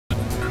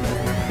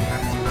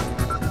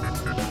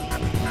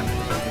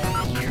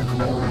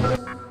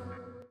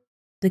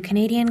The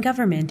Canadian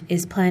government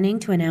is planning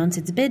to announce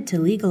its bid to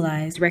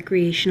legalize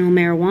recreational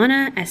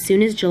marijuana as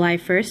soon as July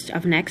 1st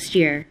of next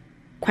year.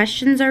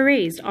 Questions are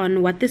raised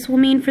on what this will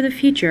mean for the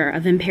future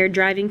of impaired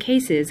driving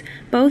cases,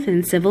 both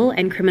in civil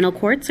and criminal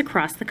courts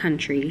across the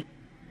country.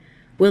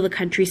 Will the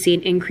country see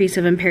an increase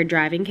of impaired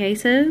driving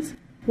cases?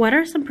 What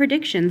are some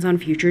predictions on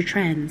future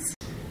trends?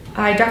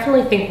 I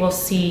definitely think we'll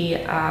see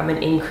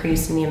an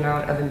increase in the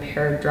amount of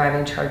impaired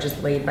driving charges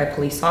laid by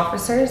police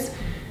officers.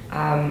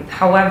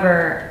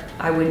 However,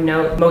 I would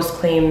note most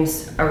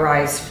claims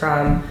arise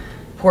from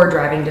poor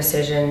driving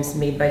decisions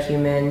made by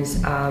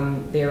humans.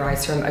 They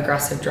arise from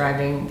aggressive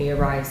driving. They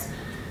arise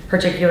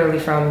particularly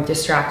from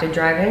distracted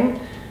driving.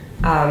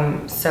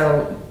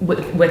 So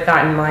with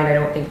that in mind, I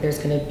don't think there's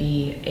going to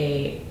be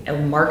a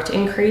marked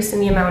increase in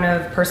the amount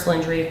of personal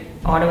injury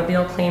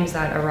automobile claims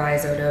that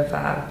arise out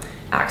of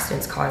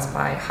accidents caused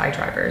by high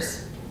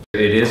drivers.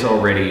 It is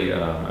already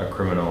a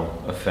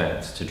criminal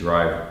offense to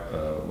drive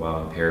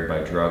while impaired by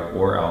drug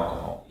or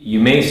alcohol. You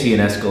may see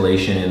an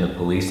escalation in the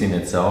policing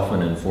itself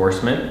and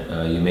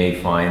enforcement. You may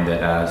find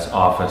that as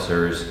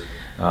officers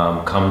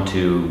come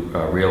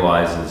to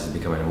realize this is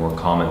becoming a more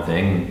common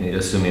thing,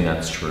 assuming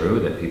that's true,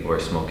 that people are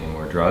smoking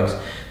more drugs,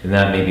 then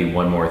that may be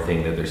one more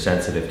thing that they're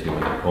sensitive to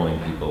when they're pulling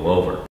people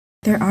over.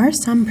 There are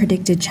some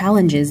predicted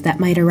challenges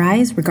that might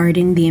arise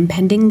regarding the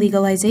impending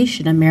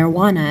legalization of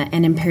marijuana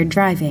and impaired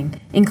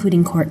driving,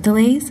 including court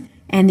delays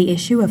and the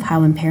issue of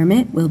how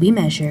impairment will be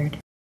measured.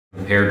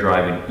 Impaired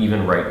driving,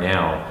 even right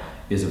now,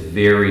 is a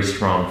very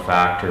strong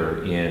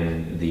factor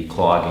in the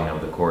clogging of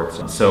the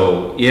courts.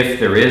 So if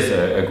there is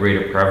a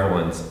greater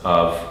prevalence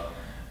of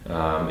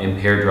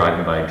impaired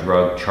driving by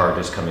drug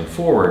charges coming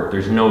forward,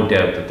 there's no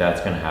doubt that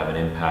that's going to have an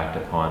impact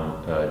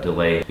upon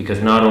delay,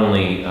 because not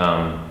only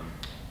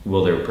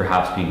will there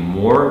perhaps be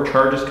more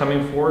charges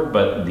coming forward,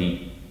 but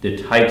the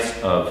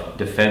types of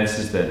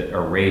defenses that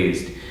are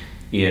raised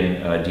in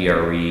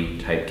DRE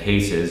type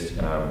cases,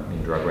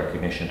 in drug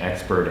recognition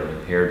expert and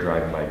impaired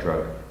driving by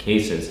drug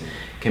cases,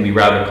 can be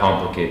rather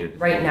complicated.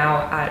 Right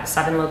now at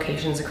 7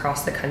 locations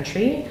across the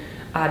country,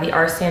 the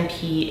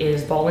RCMP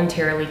is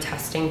voluntarily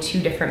testing 2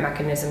 different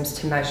mechanisms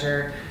to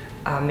measure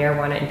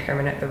marijuana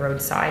impairment at the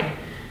roadside.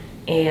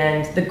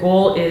 And the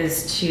goal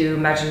is to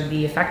measure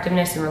the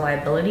effectiveness and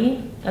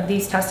reliability of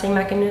these testing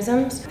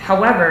mechanisms.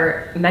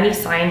 However, many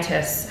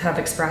scientists have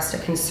expressed a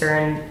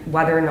concern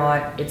whether or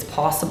not it's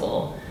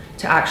possible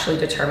to actually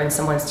determine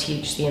someone's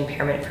THC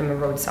impairment from a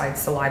roadside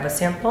saliva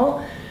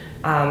sample.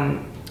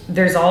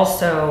 There's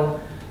also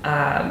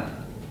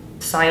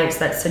science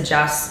that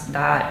suggests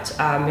that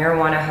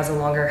marijuana has a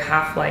longer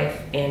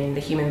half-life in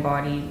the human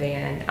body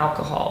than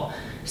alcohol.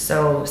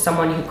 So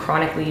someone who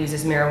chronically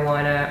uses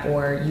marijuana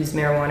or used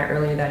marijuana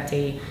earlier that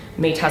day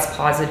may test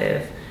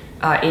positive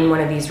in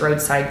one of these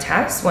roadside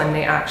tests when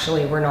they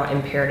actually were not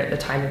impaired at the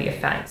time of the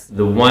offense.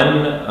 The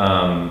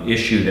one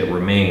issue that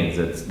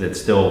remains that's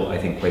still, I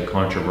think, quite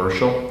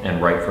controversial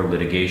and ripe for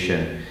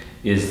litigation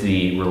is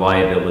the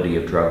reliability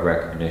of drug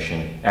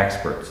recognition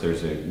experts.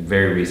 There's a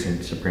very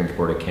recent Supreme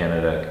Court of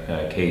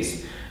Canada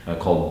case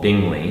called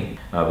Bingley.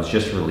 It was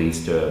just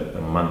released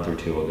a month or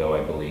 2 ago,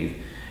 I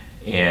believe.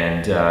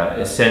 And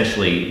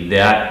essentially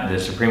the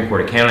Supreme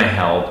Court of Canada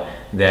held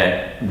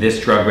that this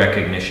drug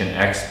recognition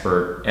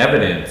expert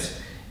evidence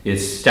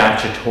is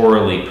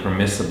statutorily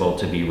permissible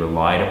to be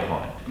relied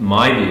upon.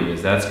 My view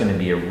is that's going to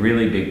be a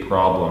really big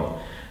problem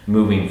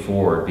moving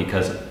forward,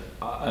 because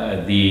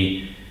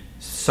the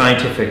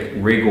scientific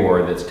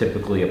rigor that's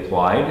typically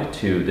applied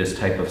to this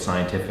type of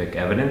scientific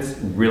evidence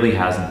really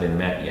hasn't been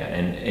met yet.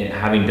 And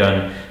having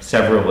done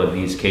several of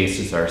these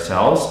cases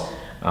ourselves,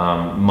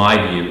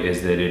 my view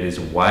is that it is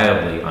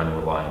wildly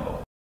unreliable.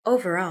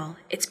 Overall,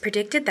 it's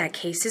predicted that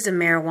cases of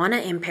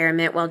marijuana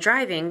impairment while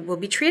driving will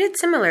be treated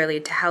similarly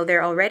to how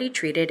they're already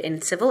treated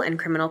in civil and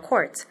criminal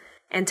courts,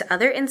 and to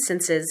other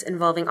instances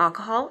involving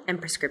alcohol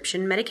and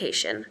prescription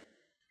medication.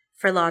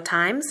 For Law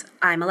Times,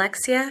 I'm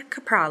Alexia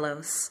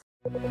Capralos.